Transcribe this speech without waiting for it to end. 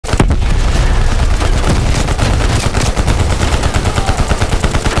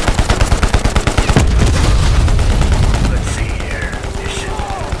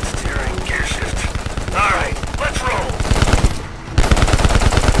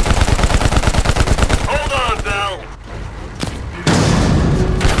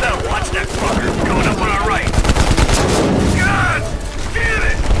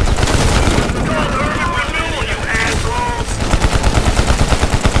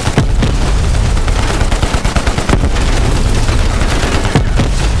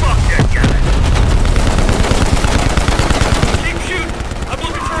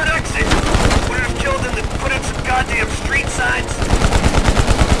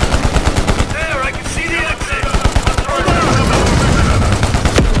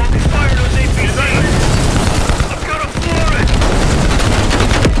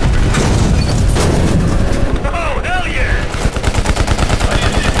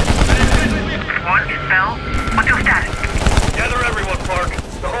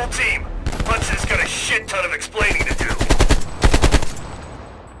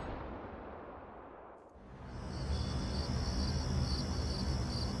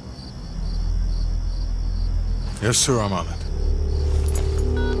Yes, sir, I'm on it.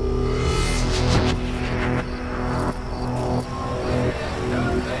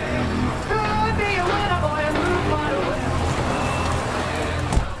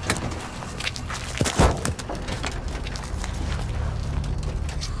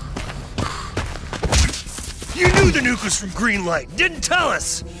 You knew the nuke was from Greenlight, didn't tell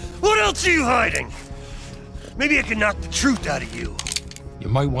us! What else are you hiding? Maybe I can knock the truth out of you. You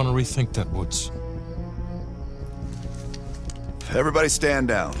might want to rethink that, Woods. Everybody stand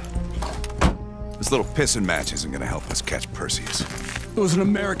down. This little pissing match isn't gonna help us catch Perseus. It was an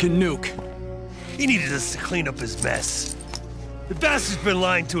American nuke. He needed us to clean up his mess. The bastard's been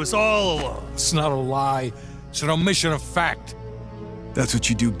lying to us all along. It's not a lie. It's an omission of fact. That's what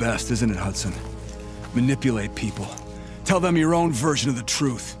you do best, isn't it, Hudson? Manipulate people. Tell them your own version of the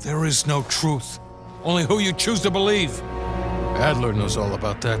truth. There is no truth. Only who you choose to believe. Adler knows all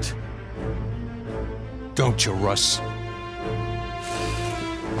about that. Don't you, Russ?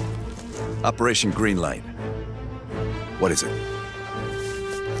 Operation Greenlight. What is it?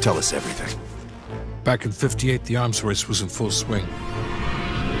 Tell us everything. Back in '58, the arms race was in full swing.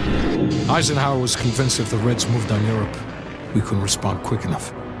 Eisenhower was convinced if the Reds moved on Europe, we couldn't respond quick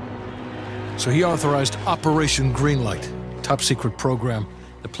enough. So he authorized Operation Greenlight, a top-secret program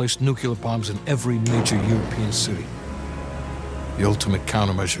that placed nuclear bombs in every major European city. The ultimate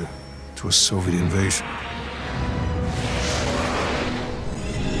countermeasure to a Soviet invasion.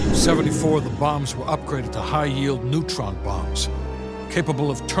 74 of the bombs were upgraded to high-yield neutron bombs, capable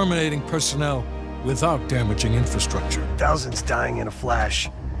of terminating personnel without damaging infrastructure. Thousands dying in a flash.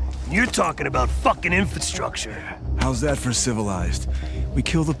 You're talking about fucking infrastructure. How's that for civilized? We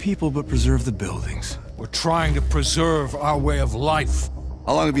kill the people but preserve the buildings. We're trying to preserve our way of life.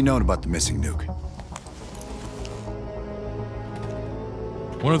 How long have you known about the missing nuke?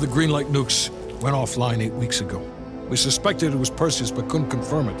 One of the Greenlight nukes went offline 8 weeks ago. We suspected it was Perseus, but couldn't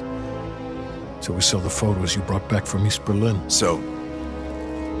confirm it. So we saw the photos you brought back from East Berlin. So,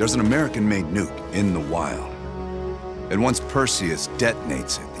 there's an American-made nuke in the wild. And once Perseus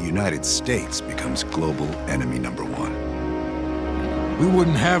detonates it, the United States becomes global enemy #1. We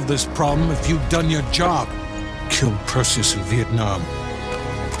wouldn't have this problem if you'd done your job. Killed Perseus in Vietnam.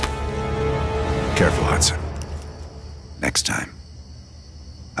 Careful, Hudson. Next time,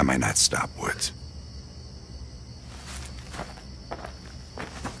 I might not stop Woods.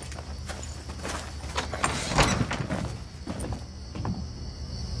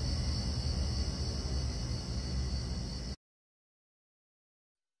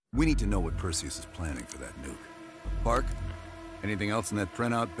 We need to know what Perseus is planning for that nuke. Park, anything else in that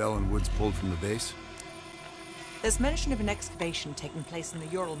printout Bell and Woods pulled from the base? There's mention of an excavation taking place in the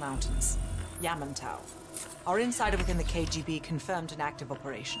Ural Mountains, Yamantau. Our insider within the KGB confirmed an active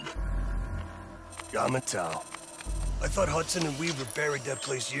operation. Yamantau. I thought Hudson and Weaver buried that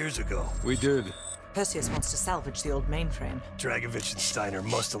place years ago. We did. Perseus wants to salvage the old mainframe. Dragovich and Steiner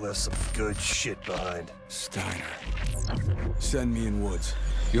must have left some good shit behind. Steiner. Send me in Woods.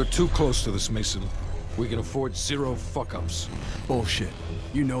 You're too close to this, Mason. We can afford 0 fuck-ups. Bullshit.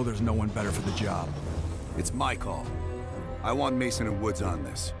 You know there's no one better for the job. It's my call. I want Mason and Woods on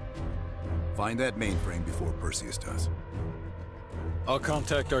this. Find that mainframe before Perseus does. I'll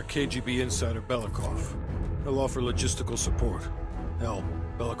contact our KGB insider, Belikov. He'll offer logistical support. Hell,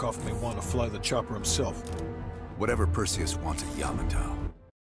 Belikov may want to fly the chopper himself. Whatever Perseus wants at Yamantau.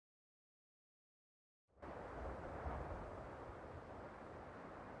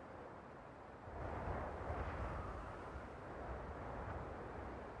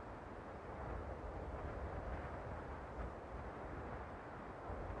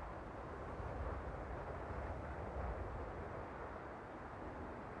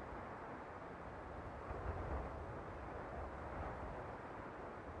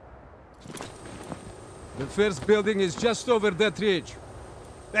 The first building is just over that ridge.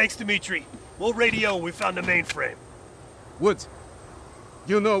 Thanks, Dmitri. We'll radio when we found the mainframe. Woods,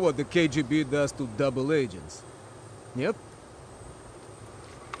 you know what the KGB does to double agents. Yep.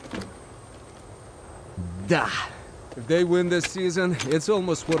 Da. If they win this season, it's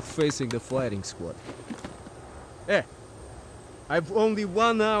almost worth facing the fighting squad. Eh, I've only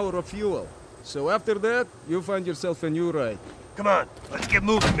 1 hour of fuel. So after that, you find yourself a new ride. Come on, let's get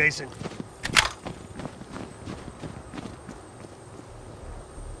moving, Mason.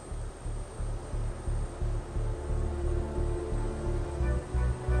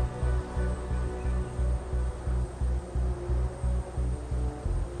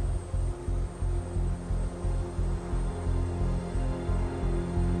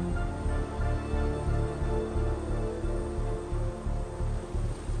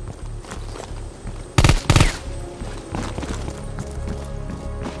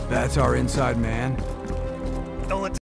 That's our inside man? Don't let